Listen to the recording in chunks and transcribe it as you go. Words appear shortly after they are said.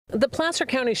The Placer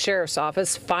County Sheriff's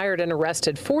Office fired and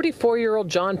arrested 44-year-old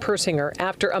Jon Persinger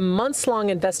after a months-long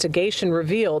investigation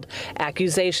revealed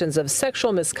accusations of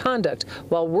sexual misconduct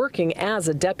while working as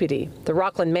a deputy. The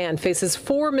Rocklin man faces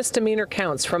 4 misdemeanor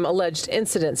counts from alleged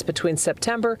incidents between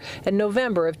September and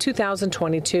November of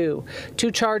 2022,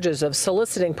 2 charges of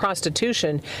soliciting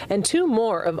prostitution, and 2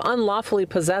 more of unlawfully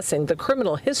possessing the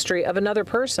criminal history of another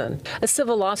person. A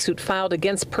civil lawsuit filed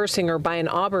against Persinger by an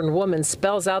Auburn woman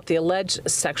spells out the alleged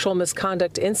sexual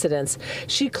misconduct incidents.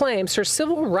 She claims her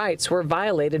civil rights were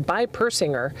violated by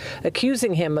Persinger,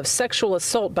 accusing him of sexual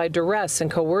assault by duress and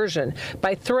coercion,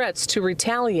 by threats to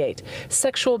retaliate,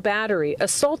 sexual battery,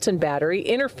 assault and battery,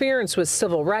 interference with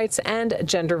civil rights, and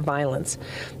gender violence.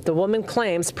 The woman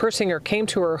claims Persinger came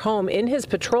to her home in his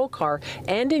patrol car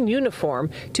and in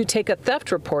uniform to take a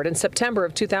theft report in September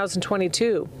of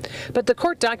 2022. But the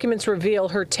court documents reveal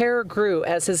her terror grew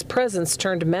as his presence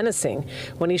turned menacing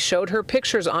when he showed her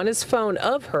pictures on his phone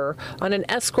of her on an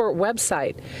escort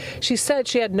website. She said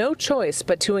she had no choice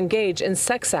but to engage in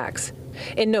sex acts.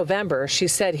 In November, she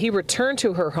said he returned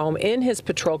to her home in his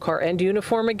patrol car and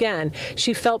uniform again.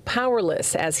 She felt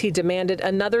powerless as he demanded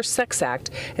another sex act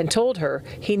and told her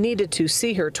he needed to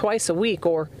see her twice a week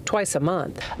or twice a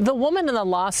month. The woman in the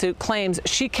lawsuit claims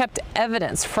she kept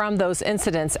evidence from those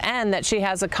incidents and that she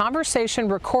has a conversation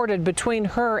recorded between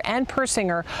her and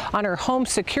Persinger on her home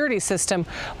security system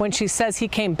when she says he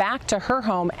came back to her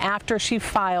home after she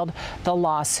filed the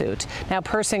lawsuit. Now,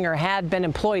 Persinger had been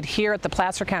employed here at the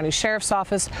Placer County Sheriff's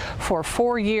Office for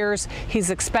 4 years.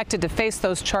 He's expected to face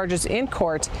those charges in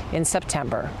court in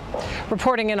September.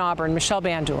 Reporting in Auburn, Michelle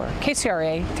Bandur,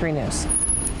 KCRA 3 News.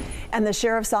 And the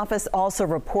Sheriff's Office also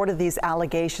reported these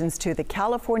allegations to the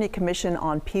California Commission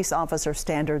on Peace Officer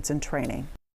Standards and Training.